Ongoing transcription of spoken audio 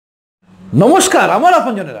नमस्कार आमार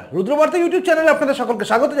आपनजनेरा रुद्र बार्ता यूट्यूब चैनेले आपनादेर सकलके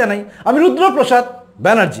स्वागत जानाई। आमि रुद्र प्रसाद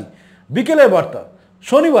बैनार्जी। बिकेले बार्ता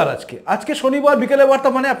शनिवार आज के शनिवार बिकेले बार्ता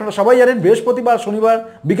माने आपनारा सबाई जानेन बृहस्पतिवार शनिवार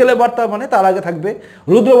बिकेले बार्ता माने तार आगे थाकबे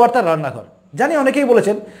रुद्र बार्ता रान्नाघर। जानी अनेकेई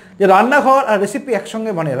बोलेछेन जे रान्नाघर और रेसिपि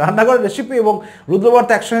एकसंगे माने रान्नाघर रेसिपि एबं रुद्र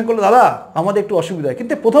बार्ता एकसंगे करले दादा आमादेर एकटु असुविधा हय।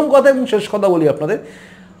 किन्तु प्रथम कथा एबं शेष कथा बोली आपनादेर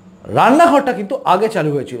रान्नाघरटा किन्तु आगे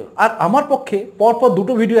चालू हयेछिलो और आमार पक्षे परपर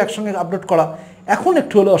दुटो भिडियो एकसंगे आपलोड करा এখন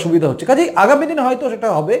একটু হলে অসুবিধা হচ্ছে। কাজেই আগামী দিনে হয়তো সেটা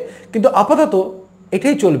হবে, কিন্তু আপাতত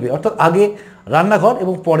এটাই চলবে, অর্থাৎ আগে রান্নাঘর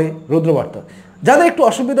এবং পরে রুদ্রবার্তা। যাদের একটু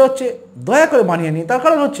অসুবিধা হচ্ছে দয়া করে মানিয়ে নিন। তার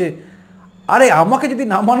কারণ হচ্ছে আরে আমাকে যদি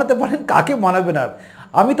না মানাতে পারেন কাকে মানাবেন? আর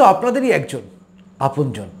আমি তো আপনাদেরই একজন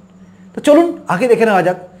আপনজন। তো চলুন আগে দেখে নেওয়া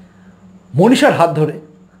যাক মনীষার হাত ধরে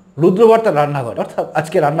রুদ্রবার্তার রান্নাঘর, অর্থাৎ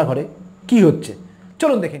আজকে রান্নাঘরে কি হচ্ছে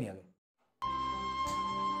চলুন দেখে নিই।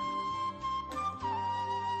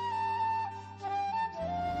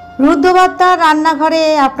 রুদ্র বার্তার রান্নাঘরে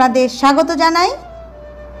আপনাদের স্বাগত জানাই।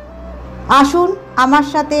 আসুন আমার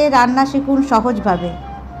সাথে রান্না শিখুন সহজভাবে।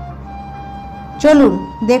 চলুন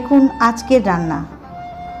দেখুন আজকের রান্না।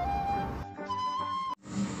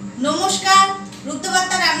 নমস্কার, রুদ্র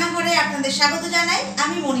বার্তার রান্নাঘরে আপনাদের স্বাগত জানাই।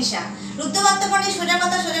 আমি মনীষা। রুদ্র বার্তা মানে সোজা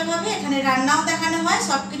কথা সোজাভাবে, এখানে রান্নাও দেখানো হয়,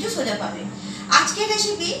 সব কিছু সোজাভাবে। আজকের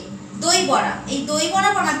রেসিপি দই বড়া। এই দই বড়া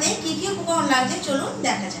বানাতে কী কী উপকরণ লাগছে চলুন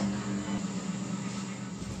দেখা যাক।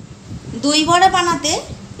 দই বড়া বানাতে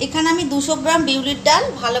এখানে আমি 200 গ্রাম বিউলির ডাল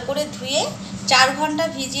ভালো করে ধুয়ে 4 ঘন্টা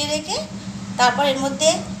ভিজিয়ে রেখে তারপর এর মধ্যে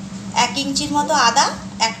 1 ইঞ্চির মতো আদা,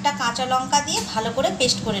 একটা কাঁচা লঙ্কা দিয়ে ভালো করে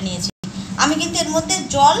পেস্ট করে নিয়েছি। আমি কিন্তু এর মধ্যে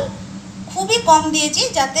জল খুবই কম দিয়েছি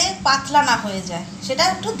যাতে পাতলা না হয়ে যায়, সেটা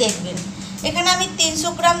একটু দেখবেন। এখানে আমি 300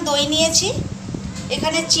 গ্রাম দই নিয়েছি।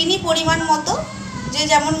 এখানে চিনি পরিমাণ মতো, যে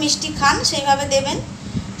যেমন মিষ্টি খান সেইভাবে দেবেন।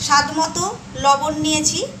 স্বাদ মতো লবণ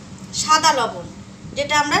নিয়েছি, সাদা লবণ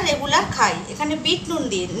যেটা আমরা রেগুলার খাই। এখানে বিট নুন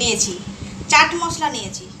দিয়ে নিয়েছি, চাট মশলা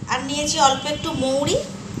নিয়েছি, আর নিয়েছি অল্প একটু মৌরি।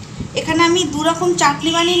 এখানে আমি 2 রকম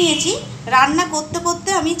চাটনি বানিয়ে নিয়েছি। রান্না করতে করতে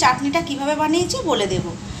আমি চাটনিটা কিভাবে বানিয়েছি বলে দেব।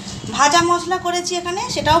 ভাজা মশলা করেছি এখানে,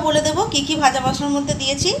 সেটাও বলে দেব কি কি ভাজা মশলার মধ্যে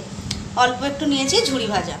দিয়েছি। অল্প একটু নিয়েছি ঝুরি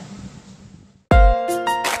ভাজা।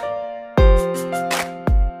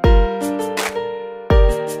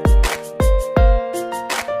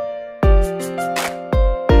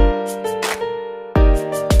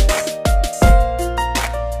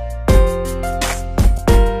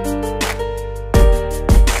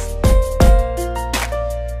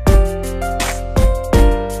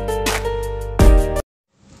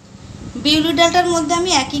 বিউলির ডালটার মধ্যে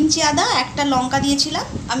আমি 1 ইঞ্চি আদা, একটা লঙ্কা দিয়েছিলাম।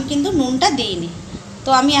 আমি কিন্তু নুনটা দিইনি, তো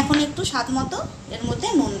আমি এখন একটু স্বাদ মতো এর মধ্যে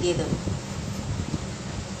নুন দিয়ে দেব।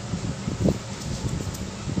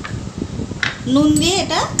 নুন দিয়ে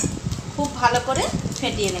এটা খুব ভালো করে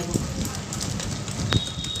ফেটিয়ে নেব।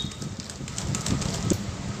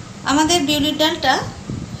 আমাদের বিউলির ডালটা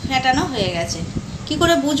ফেটানো হয়ে গেছে। কি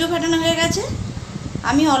করে বুঝো ফেটানো হয়ে গেছে?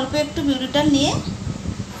 আমি অল্প একটু বিউলির ডাল নিয়ে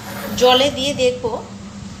জলে দিয়ে দেখব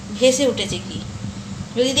ভেসে উঠেছে কি।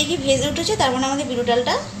 যদি দেখি ভেসে উঠেছে তার মানে আমাদের বিউলির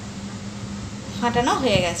ডালটা ফাটানো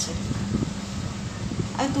হয়ে গেছে।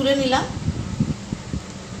 আমি তুলে নিলাম।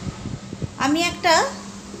 আমি একটা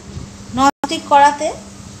ননস্টিক কড়াতে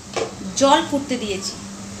জল ফুটতে দিয়েছি।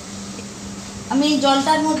 আমি এই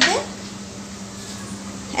জলটার মধ্যে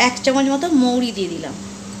 1 চামচ মতো মৌরি দিয়ে দিলাম।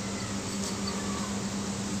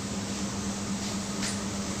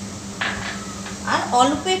 আর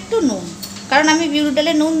অল্প একটু নুন, কারণ আমি বিউলির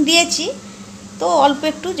ডালে নুন দিয়েছি, তো অল্প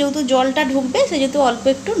একটু, যেহেতু জলটা ঢুকবে সেহেতু অল্প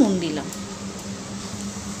একটু নুন দিলাম।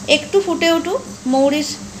 একটু ফুটে উঠুক, মৌরির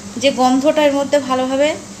যে গন্ধটা এর মধ্যে ভালোভাবে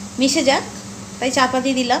মিশে যাক, তাই চাপা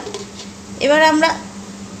দিয়ে দিলাম। এবার আমরা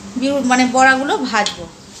বড়াগুলো ভাজবো,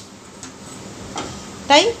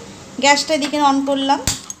 তাই গ্যাসটা এদিকে অন করলাম।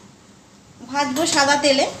 ভাজবো সাদা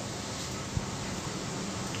তেলে।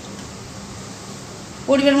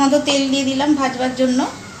 পরিমাণ মতো তেল দিয়ে দিলাম ভাজবার জন্য।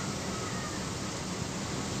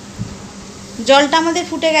 জলটা আমাদের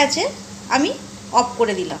ফুটে গেছে, আমি অফ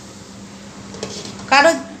করে দিলাম।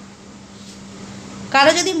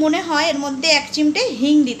 কারো যদি মনে হয় এর মধ্যে 1 চিমটে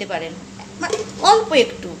হিং দিতে পারেন, অল্প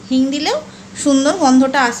একটু হিং দিলেও সুন্দর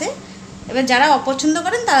গন্ধটা আসে। এবার যারা অপছন্দ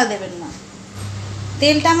করেন তারা দেবেন না।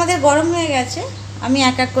 তেলটা আমাদের গরম হয়ে গেছে, আমি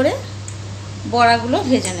এক এক করে বড়াগুলো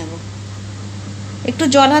ভেজে নেব। একটু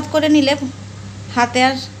জল হাত করে নিলে হাতে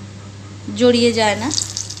আর জড়িয়ে যায় না।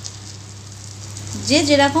 যে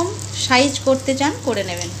যেরকম সাইজ করতে চান করে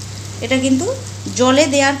নেবেন। এটা কিন্তু জলে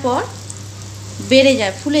দেওয়ার পর বেড়ে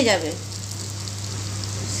যায়, ফুলে যাবে,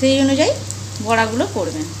 সেই অনুযায়ী বড়াগুলো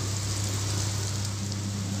করবেন।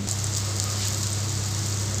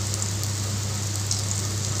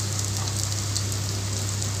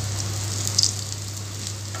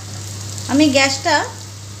 আমি গ্যাসটা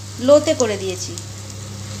লোতে করে দিয়েছি।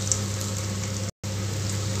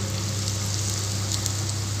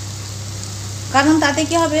 কারণ তাতে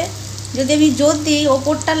কি হবে, যদি আমি জোর দিই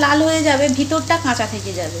ওপরটা লাল হয়ে যাবে, ভিতরটা কাঁচা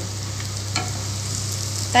থেকে যাবে।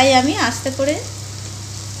 তাই আমি আস্তে করে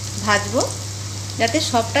ভাজবো, যাতে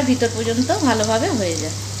সবটা ভিতর পর্যন্ত ভালোভাবে হয়ে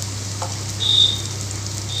যায়।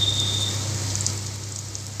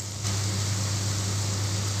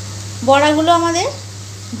 বড়াগুলো আমাদের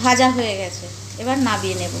ভাজা হয়ে গেছে, এবার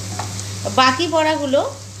নামিয়ে নেব। বাকি বড়াগুলো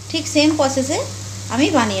ঠিক সেম প্রসেসে আমি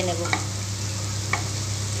বানিয়ে নেব।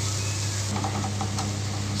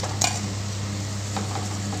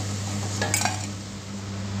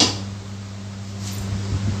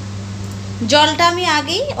 জলটা আমি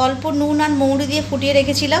আগেই অল্প নুন আর মৌরি দিয়ে ফুটিয়ে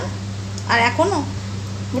রেখেছিলাম, আর এখনও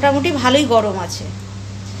মোটামুটি ভালোই গরম আছে।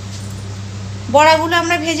 বড়াগুলো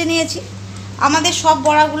আমরা ভেজে নিয়েছি। আমাদের সব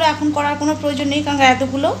বড়াগুলো এখন করার কোনো প্রয়োজন নেই, কারণ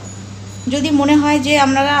এতগুলো যদি মনে হয় যে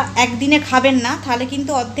আপনারা একদিনে খাবেন না, তাহলে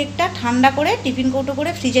কিন্তু অর্ধেকটা ঠান্ডা করে টিফিন কৌটো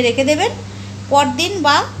করে ফ্রিজে রেখে দেবেন। পরদিন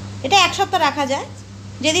বা এটা এক সপ্তাহ রাখা যায়,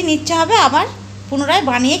 যেদিন ইচ্ছা হবে আবার পুনরায়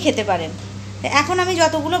বানিয়ে খেতে পারেন। এখন আমি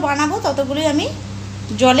যতগুলো বানাবো ততগুলোই আমি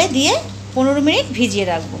জলে দিয়ে 15 মিনিট ভিজিয়ে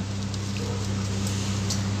রাখবো।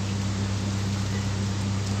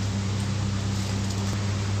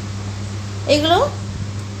 এগুলো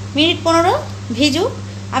মিনিট 15 ভিজুক,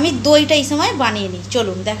 আমি দইটা এই সময় বানিয়ে নিই।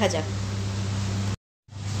 চলুন দেখা যাক।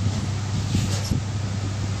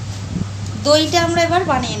 দইটা আমরা এবার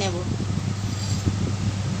বানিয়ে নেব।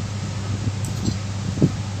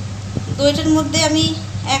 দইটার মধ্যে আমি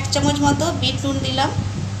 1 চামচ মতো বিট নুন দিলাম,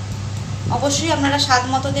 অবশ্যই আপনারা স্বাদ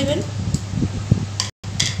মতো দেবেন।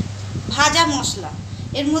 ভাজা মশলা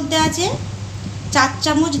এর মধ্যে আছে 4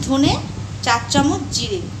 চামচ ধনে, 4 চামচ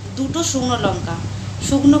জিরে, 2টো শুকনো লঙ্কা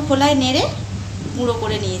শুকনো খোলায় নেড়ে গুঁড়ো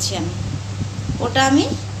করে নিয়েছি আমি। ওটা আমি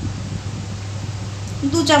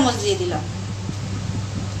 2 চামচ দিয়ে দিলাম।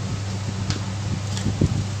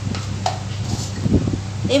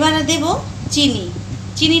 এবারে দেব চিনি।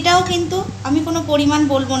 চিনিটাও কিন্তু আমি কোনো পরিমাণ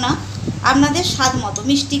বলবো না, আপনাদের স্বাদ মতো,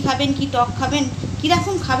 মিষ্টি খাবেন কি টক খাবেন,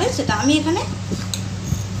 কীরকম খাবেন সেটা। আমি এখানে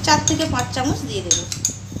 4 থেকে 5 চামচ দিয়ে দেব।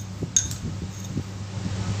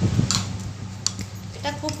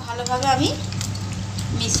 এটা খুব ভালোভাবে আমি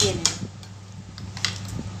মিশিয়ে নেব।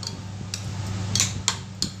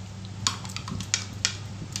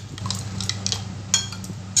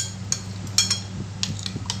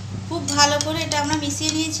 খুব ভালো করে এটা আমরা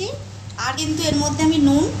মিশিয়ে নিয়েছি। আর কিন্তু এর মধ্যে আমি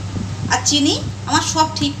নুন আর চিনি আমার সব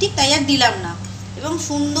ঠিক তাই আর দিলাম না, এবং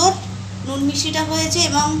সুন্দর নুন মিষ্টিটা হয়েছে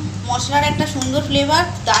এবং মশলার একটা সুন্দর ফ্লেভার,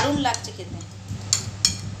 দারুণ লাগছে খেতে।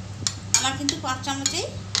 আমার কিন্তু 5 চামচেই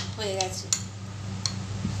হয়ে গেছে।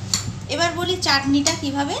 এবার বলি চাটনিটা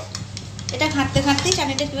কিভাবে, এটা ঘাঁটতে ঘাঁটতেই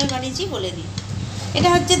চাটনিটা কীভাবে বানিয়েছি বলে দিই। এটা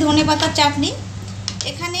হচ্ছে ধনে পাতার চাটনি।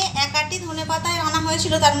 এখানে 1 আঁটি ধনে পাতায় আনা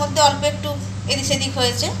হয়েছিল, তার মধ্যে অল্প একটু এদিক সেদিক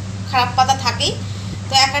হয়েছে, খারাপ পাতা থাকেই।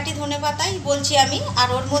 তো 1 আঁটি ধনে পাতাই বলছি আমি। আর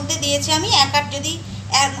ওর মধ্যে দিয়েছি আমি 1 আঁট, যদি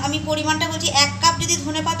আমি পরিমাণটা বলছি 1 কাপ যদি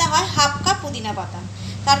ধনে পাতা হয়, 1/2 কাপ পুদিনা পাতা।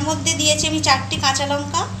 তার মধ্যে দিয়েছি আমি 4টি কাঁচা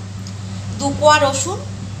লঙ্কা, 2 কোয়া রসুন,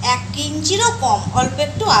 1 ইঞ্চিরও কম অল্প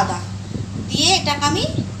একটু আদা দিয়ে এটাকে আমি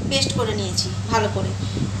পেস্ট করে নিয়েছি ভালো করে।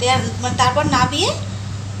 তারপর নামিয়ে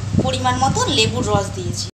পরিমাণ মতো লেবুর রস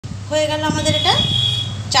দিয়েছি। হয়ে গেল আমাদের এটা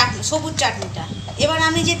চাটনি, সবুজ চাটনিটা। এবার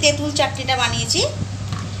আমি যে তেঁতুল চাটনিটা বানিয়েছি,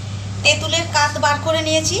 তেঁতুলের কাত বার করে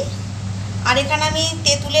নিয়েছি। আর এখানে আমি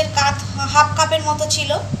তেঁতুলের কাত 1/2 কাপের মতো ছিল,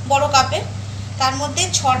 বড় কাপের। তার মধ্যে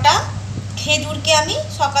 6টা খেজুরকে আমি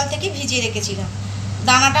সকাল থেকে ভিজিয়ে রেখেছিলাম,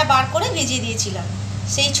 দানাটা বার করে ভিজিয়ে দিয়েছিলাম।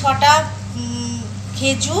 সেই 6টা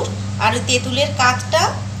খেজুর আর তেঁতুলের কাতটা,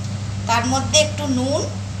 তার মধ্যে একটু নুন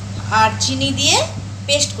আর চিনি দিয়ে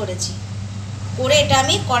পেস্ট করেছি। করে এটা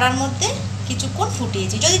আমি কড়ার মধ্যে কিছুক্ষণ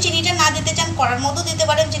ফুটিয়েছি। যদি চিনিটা না দিতে চান কড়ার মধ্যেও দিতে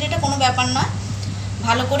পারেন, চিনিটা কোনো ব্যাপার নয়।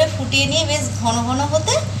 ভালো করে ফুটিয়ে নিয়ে বেশ ঘন ঘন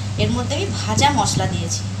হতে এর মধ্যে আমি ভাজা মশলা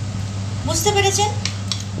দিয়েছি। বুঝতে পেরেছেন?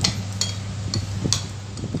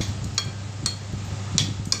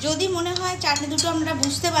 যদি মনে হয় চাটনি দুটো আপনারা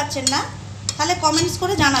বুঝতে পারছেন না, তাহলে কমেন্টস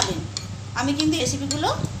করে জানাবেন, আমি কিন্তু রেসিপিগুলো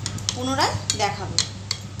পুনরায় দেখাবো।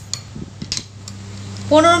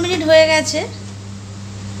 15 মিনিট হয়ে গেছে,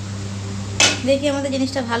 দেখি আমাদের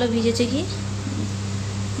জিনিসটা ভালো ভিজেছে কি।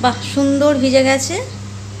 বাহ, সুন্দর ভিজে গেছে।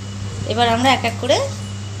 এবার আমরা এক এক করে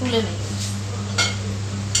তুলে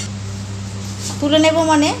নেব।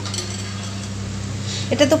 মানে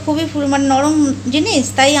এটা তো খুবই মানে নরম জিনিস,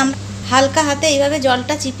 তাই আমরা হালকা হাতে এইভাবে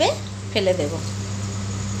জলটা চিপে ফেলে দেব।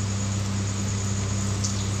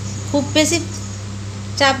 খুব বেশি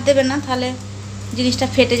চাপ দেবে না, তাহলে জিনিসটা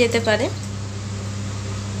ফেটে যেতে পারে।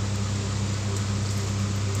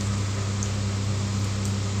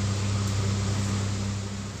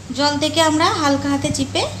 জল থেকে আমরা হালকা হাতে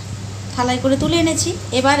চিপে থালায় করে তুলে এনেছি।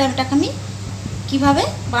 এবার এটাকে আমি কীভাবে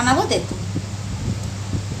বানাবো দেখব।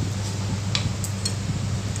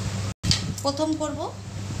 প্রথম করব,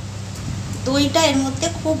 দইটা এর মধ্যে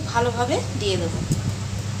খুব ভালোভাবে দিয়ে দেবো।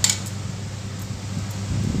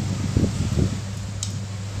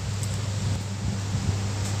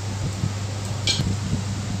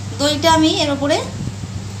 দইটা আমি এর উপরে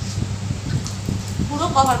পুরো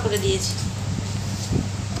কভার করে দিয়েছি।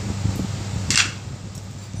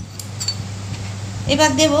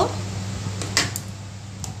 এবার দেব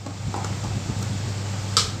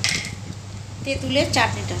তেঁতুলের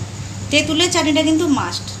চাটনিটা। তেঁতুলের চাটনিটা কিন্তু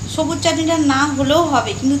মাস্ট, সবুজ চাটনিটা না হলেও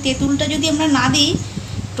হবে, কিন্তু তেঁতুলটা যদি আমরা না দিই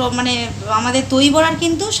তো মানে আমাদের দই বড়ার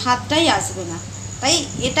কিন্তু স্বাদটাই আসবে না। তাই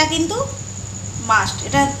এটা কিন্তু মাস্ট,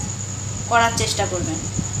 এটা করার চেষ্টা করবেন।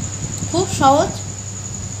 খুব সহজ,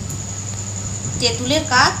 তেঁতুলের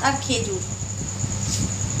কাঠ আর খেজুর।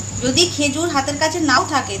 যদি খেজুর হাতের কাছে নাও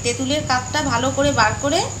থাকে, তেঁতুলের কাঠটা ভালো করে বার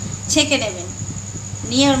করে ছেঁকে নেবেন,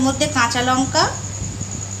 নিয়ে ওর মধ্যে কাঁচা লঙ্কা,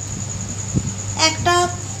 একটা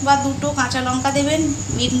বা দুটো কাঁচা লঙ্কা দেবেন,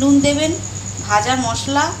 বিট নুন দেবেন, ভাজা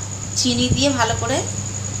মশলা, চিনি দিয়ে ভালো করে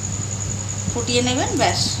ফুটিয়ে নেবেন,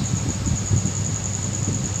 ব্যাস।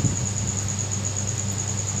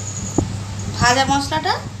 ভাজা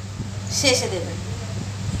মশলাটা শেষে দেবেন।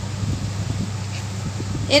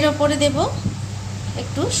 এর ওপরে দেব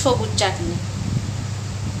একটু সবুজ চাটনি।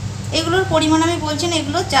 এগুলোর পরিমাণ আমি বলছি না,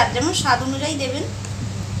 এগুলো যার যেমন স্বাদ অনুযায়ী দেবেন।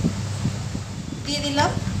 দিয়ে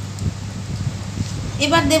দিলাম।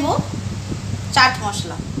 এবার দেব চাট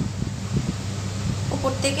মশলা,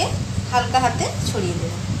 উপর থেকে হালকা হাতে ছড়িয়ে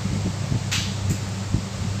দেব।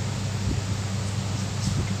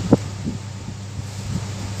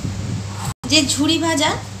 যে ঝুরি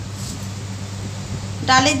ভাজা,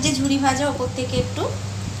 ডালের যে ঝুরি ভাজা, ওপর থেকে একটু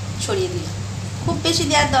ছড়িয়ে দিলাম। খুব বেশি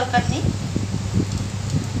দেওয়ার দরকার নেই।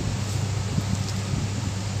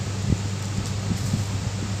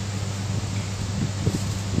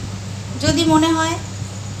 যদি মনে হয়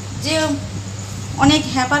যে অনেক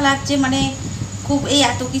হ্যাপা লাগছে, মানে খুব এই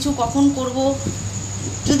এত কিছু কখন করব,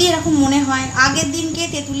 যদি এরকম মনে হয়, আগের দিনকে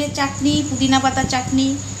তেঁতুলের চাটনি, পুদিনা পাতার চাটনি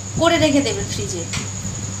করে রেখে দেবেন ফ্রিজে।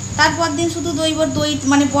 তারপর দিন শুধু দই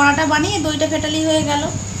মানে বড়াটা বানিয়ে দইটা ফেটালেই হয়ে গেল।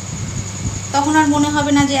 তখন আর মনে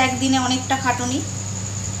হবে না যে একদিনে অনেকটা খাটুনি।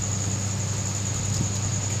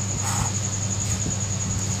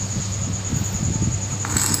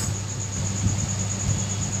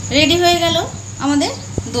 রেডি হয়ে গেল আমাদের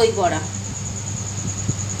দই বড়া।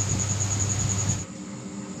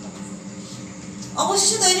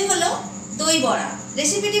 অবশেষে তৈরি হলো দই বড়া।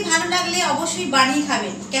 রেসিপিটি ভালো লাগলে অবশ্যই বানিয়ে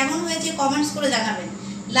খাবেন। কেমন হয়েছে কমেন্টস করে জানাবেন,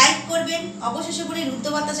 লাইক করবেন। অবশেষে বলি, রুদ্র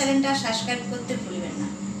বার্তা চ্যানেলটা সাবস্ক্রাইব করতে ভুলবেন না।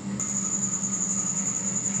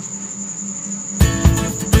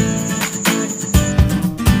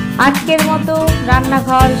 আজকের মতো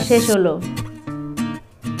রান্নাঘর শেষ হলো।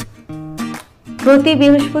 প্রতি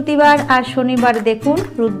বৃহস্পতিবার আর শনিবার দেখুন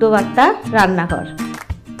রুদ্র বার্তা রান্নাঘর।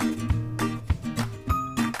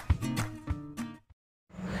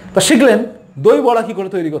 তা শিখলেন দই বড়া কী করে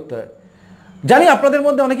তৈরি করতে হয়। জানি আপনাদের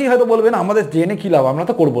মধ্যে অনেকেই হয়তো বলবেন, আমাদের জেনে কী লাভ, আমরা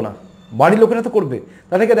তো করবো না, বাড়ির লোকেরা তো করবে,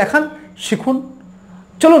 তাদেরকে দেখান, শিখুন।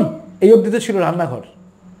 চলুন, এই অবধিতে ছিল রান্নাঘর।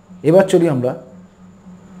 এবার চলি আমরা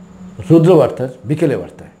রুদ্র বার্তার বিকেলে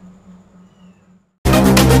বার্তায়।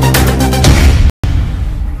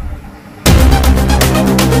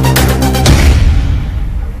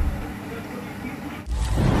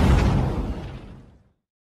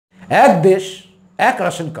 এক দেশ এক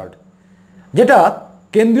রেশন কার্ড, যেটা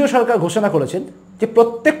কেন্দ্রীয় সরকার ঘোষণা করেছেন যে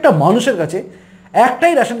প্রত্যেকটা মানুষের কাছে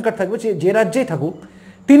একটাই রেশন কার্ড থাকবে, যে রাজ্যেই থাকুক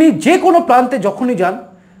তিনি যে কোনো প্রান্তে যখনই যান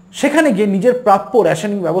সেখানে গিয়ে নিজের প্রাপ্য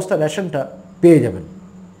রেশনিং ব্যবস্থা, রেশনটা পেয়ে যাবেন।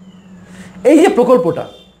 এই যে প্রকল্পটা,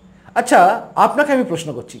 আচ্ছা আপনাকে আমি প্রশ্ন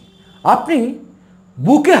করছি, আপনি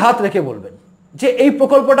বুকে হাত রেখে বলবেন যে এই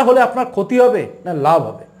প্রকল্পটা হলে আপনার ক্ষতি হবে না লাভ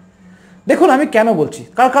হবে? দেখুন আমি কেন বলছি,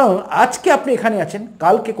 কারণ আজকে আপনি এখানে আছেন,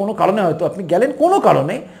 কালকে কোনো কারণে হয়তো আপনি গেলেন, কোনো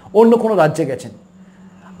কারণে অন্য কোনো রাজ্যে গেছেন,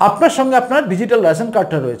 আপনার সঙ্গে আপনার ডিজিটাল রেশন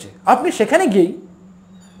কার্ডটা রয়েছে, আপনি সেখানে গিয়েই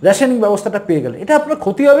রেশনিং ব্যবস্থাটা পেয়ে গেলেন, এটা আপনার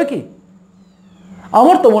ক্ষতি হবে কি?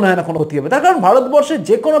 আমার তো মনে হয় না কোনো ক্ষতি হবে। তার কারণ ভারতবর্ষের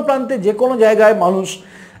যে কোনো প্রান্তে যে কোনো জায়গায় মানুষ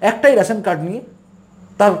একটাই রেশন কার্ড নিয়ে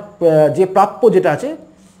তার যে প্রাপ্য যেটা আছে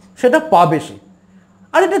সেটা পাবে সে।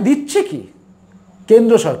 আর এটা দিচ্ছে কি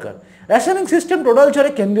কেন্দ্র সরকার। রেশনিং সিস্টেম টোটাল ছাড়ে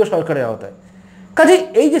কেন্দ্রীয় সরকারের আওতায়। কাজে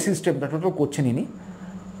এই যে সিস্টেমটা টোটাল করছেন ইনি,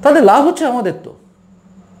 তাদের লাভ হচ্ছে, আমাদের তো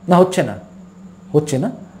না হচ্ছে না, হচ্ছে না।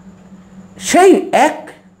 সেই এক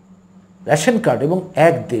রেশন কার্ড এবং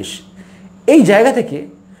এক দেশ, এই জায়গা থেকে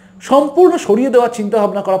সম্পূর্ণ সরিয়ে দেওয়ার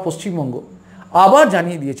চিন্তাভাবনা করা পশ্চিমবঙ্গ আবার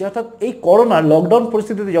জানিয়ে দিয়েছে, অর্থাৎ এই করোনার লকডাউন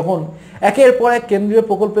পরিস্থিতিতে যখন একের পর এক কেন্দ্রীয়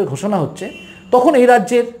প্রকল্পের ঘোষণা হচ্ছে, তখন এই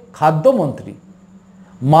রাজ্যের খাদ্যমন্ত্রী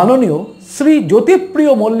মাননীয় শ্রী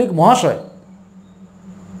জ্যোতিপ্রিয় মল্লিক মহাশয়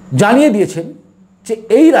জানিয়ে দিয়েছেন যে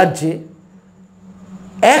এই রাজ্যে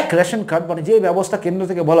এক রেশন কার্ড, মানে যে ব্যবস্থা কেন্দ্র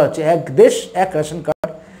থেকে বলা হচ্ছে এক দেশ এক রেশন কার্ড,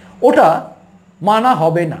 ওটা মানা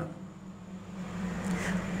হবে না।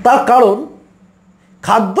 তার কারণ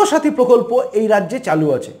খাদ্যসাথী প্রকল্প এই রাজ্যে চালু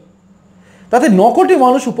আছে, তাতে 9 কোটি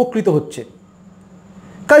মানুষ উপকৃত হচ্ছে,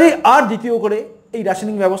 কাজেই আর দ্বিতীয় করে এই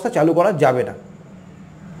রেশনিং ব্যবস্থা চালু করা যাবে না।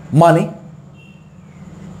 মানে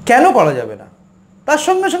কেন করা যাবে না? তার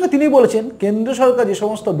সঙ্গে সঙ্গে তিনি বলেছেন, কেন্দ্র সরকার যে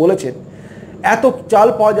সমস্ত বলেছেন এত চাল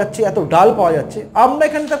পাওয়া যাচ্ছে, এত ডাল পাওয়া যাচ্ছে, আমরা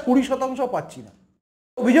এখানে তার 20% পাচ্ছি না।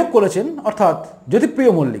 অভিযোগ করেছেন অর্থাৎ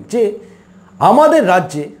জ্যোতিপ্রিয় মল্লিক যে আমাদের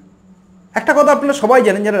রাজ্যে একটা কথা আপনারা সবাই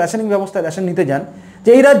জানেন যারা রেশনিং ব্যবস্থায় রেশন নিতে যান, যে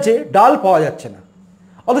এই রাজ্যে ডাল পাওয়া যাচ্ছে না,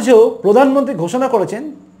 অথচ প্রধানমন্ত্রী ঘোষণা করেছেন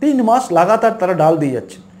 3 মাস লাগাতার তারা ডাল দিয়ে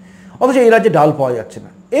যাচ্ছেন, অথচ এই রাজ্যে ডাল পাওয়া যাচ্ছে না।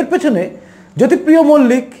 এর পেছনে জ্যোতিপ্রিয়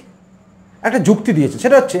মল্লিক একটা যুক্তি দিয়েছে,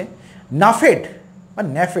 সেটা হচ্ছে নাফেড বা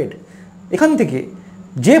ন্যাফেড এখান থেকে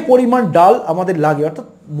যে পরিমাণ ডাল আমাদের লাগে, অর্থাৎ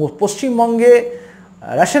পশ্চিমবঙ্গে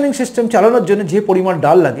রেশনিং সিস্টেম চালানোর জন্য যে পরিমাণ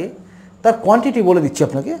ডাল লাগে তার কোয়ান্টিটি বলে দিচ্ছি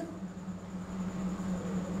আপনাকে,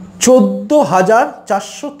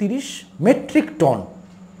 14,430 মেট্রিক টন।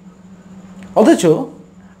 অথচ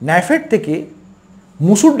ন্যাফেড থেকে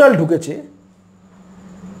মুসুর ডাল ঢুকেছে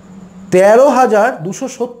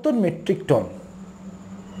 13,270 মেট্রিক টন,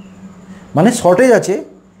 মানে শর্টেজ আছে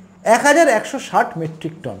 1,160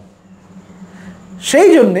 মেট্রিক টন। সেই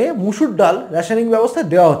জন্যে মুসুর ডাল রেশনিং ব্যবস্থায়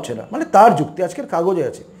দেওয়া হচ্ছে না, মানে তার যুক্তি আজকের কাগজে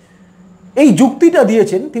আছে। এই যুক্তিটা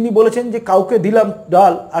দিয়েছেন, তিনি বলেছেন যে কাউকে দিলাম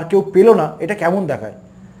ডাল আর কেউ পেল না, এটা কেমন দেখায়,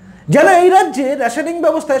 যেন এই রাজ্যে রেশনিং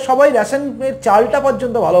ব্যবস্থায় সবাই রেশনের চালটা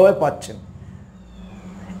পর্যন্ত ভালোভাবে পাচ্ছেন।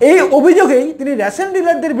 এই অভিযোগেই তিনি রেশন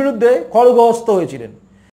ডিলারদের বিরুদ্ধে খড়গহস্ত হয়েছিলেন।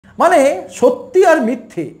 মানে সত্যি আর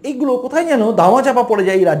মিথ্যে এইগুলো কোথায় যেন ধামাচাপা পড়ে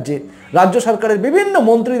যায় এই রাজ্যে, রাজ্য সরকারের বিভিন্ন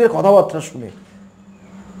মন্ত্রীদের কথাবার্তা শুনে।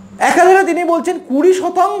 একাধারে তিনি বলছেন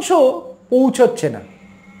 20% পৌঁছচ্ছে না,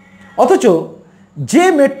 অথচ যে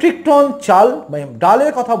মেট্রিক টন চাল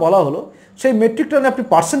ডালের কথা বলা হলো সেই মেট্রিক টনে আপনি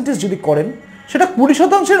পার্সেন্টেজ যদি করেন সেটা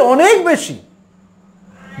 20%-এর অনেক বেশি,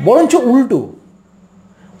 বরঞ্চ উল্টো,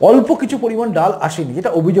 অল্প কিছু পরিমাণ ডাল আসেনি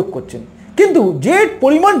যেটা অভিযোগ করছেন। কিন্তু যে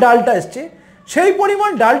পরিমাণ ডালটা এসছে সেই পরিমাণ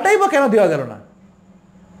ডালটাই বা কেন দেওয়া গেল না?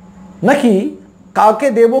 নাকি কাকে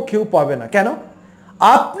দেব কেউ পাবে না? কেন?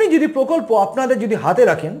 আপনি যদি প্রকল্প আপনাদের যদি হাতে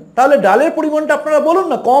রাখেন তাহলে ডালের পরিমাণটা আপনারা বলুন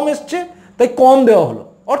না কম এসছে তাই কম দেওয়া হলো,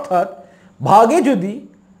 অর্থাৎ ভাগে যদি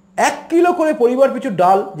 1 কিলো করে পরিবার পিছু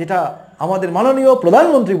ডাল, যেটা আমাদের মাননীয়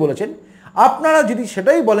প্রধানমন্ত্রী বলেছেন, আপনারা যদি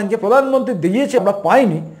সেটাই বলেন যে প্রধানমন্ত্রী দিয়েছে আমরা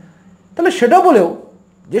পাইনি, তাহলে সেটা বলেও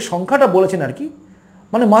যে সংখ্যাটা বলেছেন আর কি,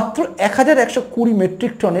 মানে মাত্র 1,120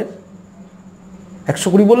 মেট্রিক টনের,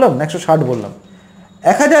 120 বললাম না 160 বললাম,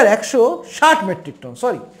 1,160 মেট্রিক টন,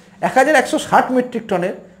 সরি 1,160 মেট্রিক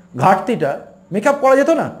টনের ঘাটতিটা মেকআপ করা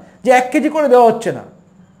যেত না? যে 1 কেজি করে দেওয়া হচ্ছে না,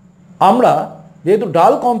 আমরা যেহেতু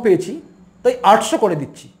ডাল কম পেয়েছি তাই 800 করে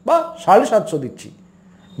দিচ্ছি বা 750 দিচ্ছি,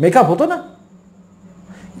 মেকআপ হতো না?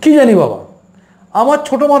 কি জানি বাবা, আমার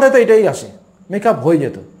ছোটো মাথায় তো এটাই আসে, মেকআপ হয়ে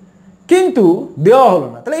যেত, কিন্তু দেওয়া হলো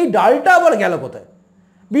না। তাহলে এই ডালটা আবার গেল কোথায়?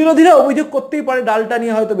 বিরোধীরা অভিযোগ করতেই পারে ডালটা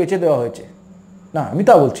নিয়ে হয়তো বেঁচে দেওয়া হয়েছে, না আমি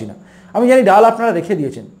তা বলছি না। আমি জানি ডাল আপনারা রেখে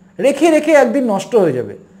দিয়েছেন, রেখে রেখে একদিন নষ্ট হয়ে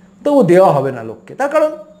যাবে, তবু দেওয়া হবে না লোককে, তার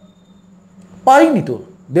কারণ পাইনি তো,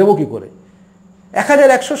 দেবো কী করে?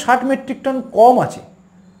 1,160 মেট্রিক টন কম আছে,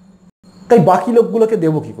 তাই বাকি লোকগুলোকে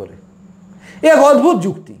দেবো কী করে? এ এক অদ্ভুত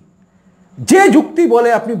যুক্তি। যে যুক্তি বলে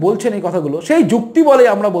আপনি বলছেন এই কথাগুলো, সেই যুক্তি বলে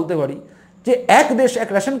আমরা বলতে পারি যে এক দেশ এক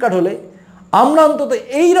রেশন কার্ড হলে আমরা অন্তত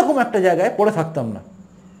এইরকম একটা জায়গায় পড়ে থাকতাম না।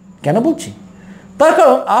 কেন বলছি? তার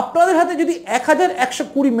কারণ আপনাদের হাতে যদি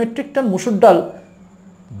 1,120 মেট্রিক টন মুসুর ডাল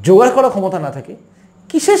জোগাড় করার ক্ষমতা না থাকে,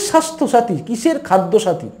 কিসের স্বাস্থ্যসাথী, কিসের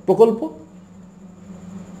খাদ্যসাথী প্রকল্প?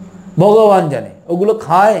 ভগবান জানে ওগুলো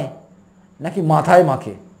খায় নাকি মাথায়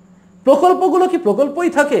মাখে। প্রকল্পগুলো কি প্রকল্পই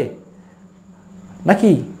থাকে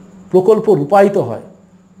নাকি প্রকল্প রূপায়িত হয়,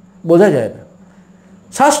 বোঝা যায় না।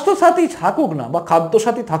 স্বাস্থ্যসাথী থাকুক না বা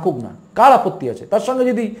খাদ্যসাথী থাকুক না, কার আপত্তি আছে? তার সঙ্গে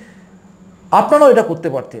যদি আপনারাও এটা করতে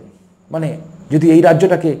পারতেন, মানে যদি এই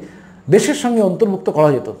রাজ্যটাকে দেশের সঙ্গে অন্তর্ভুক্ত করা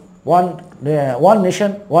যেত, one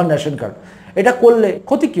nation one ration card, এটা করলে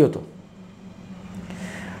ক্ষতি কী হতো?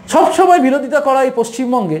 সবসময় বিরোধিতা করা এই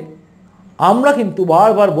পশ্চিমবঙ্গে আমরা কিন্তু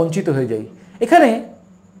বারবার বঞ্চিত হয়ে যাই। এখানে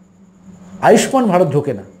আয়ুষ্মান ভারত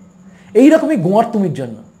ঢোকে না, এইরকমই গোয়ার্তুমির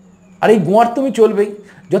জন্য। আর এই গোয়ার্তুমি চলবেই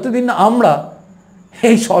যতদিন না আমরা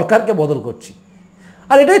এই সরকারকে বদল করছি।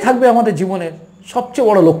 আর এটাই থাকবে আমাদের জীবনের সবচেয়ে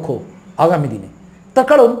বড় লক্ষ্য আগামী দিনে। তার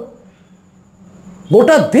কারণ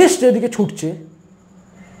গোটা দেশ যেদিকে ছুটছে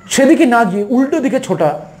সেদিকে না গিয়ে উল্টো দিকে ছোটা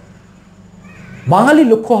বাঙালি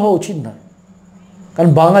লক্ষ্য হওয়া উচিত নয়।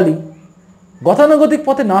 কারণ বাঙালি গতানুগতিক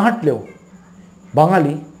পথে না হাঁটলেও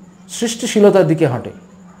বাঙালি সৃষ্টিশীলতার দিকে হাঁটে,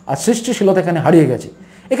 আর সৃষ্টিশীলতা এখানে হারিয়ে গেছে।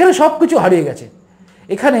 এখানে সব কিছু হারিয়ে গেছে,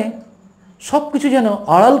 এখানে সব কিছু যেন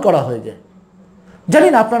আড়াল করা হয়ে যায়। জানি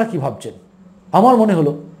না আপনারা কি ভাবছেন, আমার মনে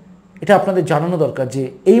হলো এটা আপনাদের জানানো দরকার যে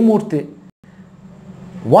এই মুহূর্তে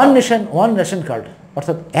one nation one ration card,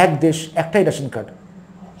 অর্থাৎ এক দেশ একটাই রেশন কার্ড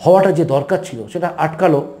হওয়াটা যে দরকার ছিল সেটা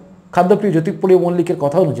আটকালো খাদ্যপ্রিয় জ্যোতিপ্রিয় মল্লিকের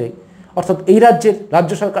কথা অনুযায়ী। অর্থাৎ এই রাজ্যের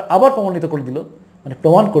রাজ্য সরকার আবার প্রমাণিত করে দিল, মানে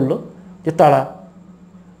প্রমাণ করলো যে তারা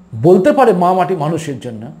বলতে পারে মা মাটি মানুষের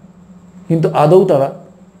জন্য, কিন্তু আদৌ তারা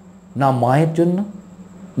না মায়ের জন্য,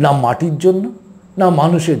 না মাটির জন্য, না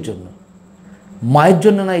মানুষের জন্য। মায়ের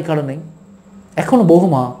জন্য না এই কারণেই এখনও বহু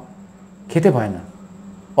মা খেতে পায় না,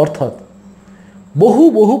 অর্থাৎ বহু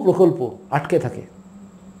বহু প্রকল্প আটকে থাকে,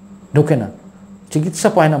 ঢোকে না, চিকিৎসা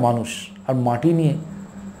পায় না মানুষ। আর মাটি নিয়ে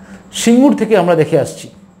সিঙ্গুর থেকে আমরা দেখে আসছি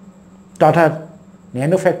টাটার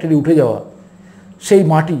ন্যানো ফ্যাক্টরি উঠে যাওয়া সেই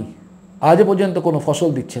মাটি আজ পর্যন্ত কোনো ফসল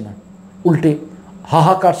দিচ্ছে না, উল্টে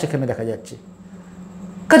হাহাকার সেখানে দেখা যাচ্ছে।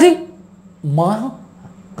 কাজেই মা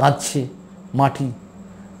কাঁদছে, মাটি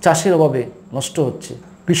চাষের অভাবে নষ্ট হচ্ছে,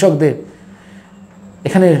 কৃষকদের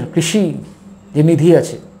এখানে কৃষি যে নিধি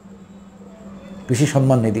আছে, কৃষি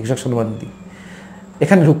সম্মান নিধি, কৃষক সম্মান নিধি,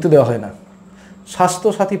 এখানে ঢুকতে দেওয়া হয় না।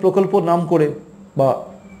 স্বাস্থ্যসাথী প্রকল্পর নাম করে বা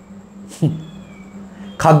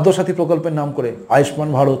খাদ্যসাথী প্রকল্পের নাম করে আয়ুষ্মান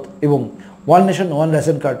ভারত এবং one nation one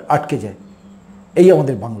ration card আটকে যায়। এই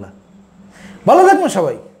আমাদের বাংলা। ভালো থাকবেন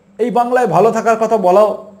সবাই। এই বাংলায় ভালো থাকার কথা বলাও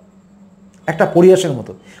একটা পরিহাসের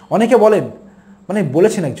মতো। অনেকে বলেন, মানে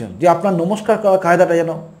বলেছেন একজন, যে আপনার নমস্কার করার কায়দাটা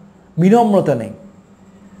যেন বিনম্রতা নেই।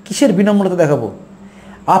 কিসের বিনম্রতা দেখাবো?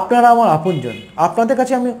 আপনারা আমার আপনজন, আপনাদের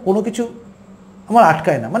কাছে আমি কোনো কিছু আমার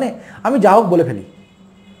আটকায় না, মানে আমি যা হোক বলে ফেলি।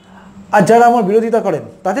 আর যারা আমার বিরোধিতা করেন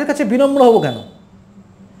তাদের কাছে বিনম্র হব কেন?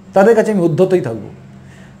 তাদের কাছে আমি উদ্ধতই থাকবো।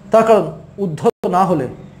 তার কারণ উদ্ধত না হলে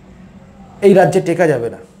এই রাজ্যে টেকা যাবে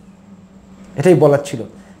না, এটাই বলার ছিল।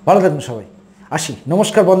 ভালো থাকবেন সবাই, আসি।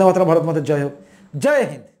 নমস্কার, বন্দে মাতরম, ভারত মাতার জয় হোক, জয়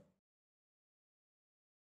হিন্দ।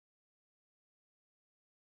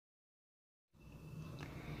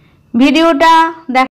 ভিডিওটা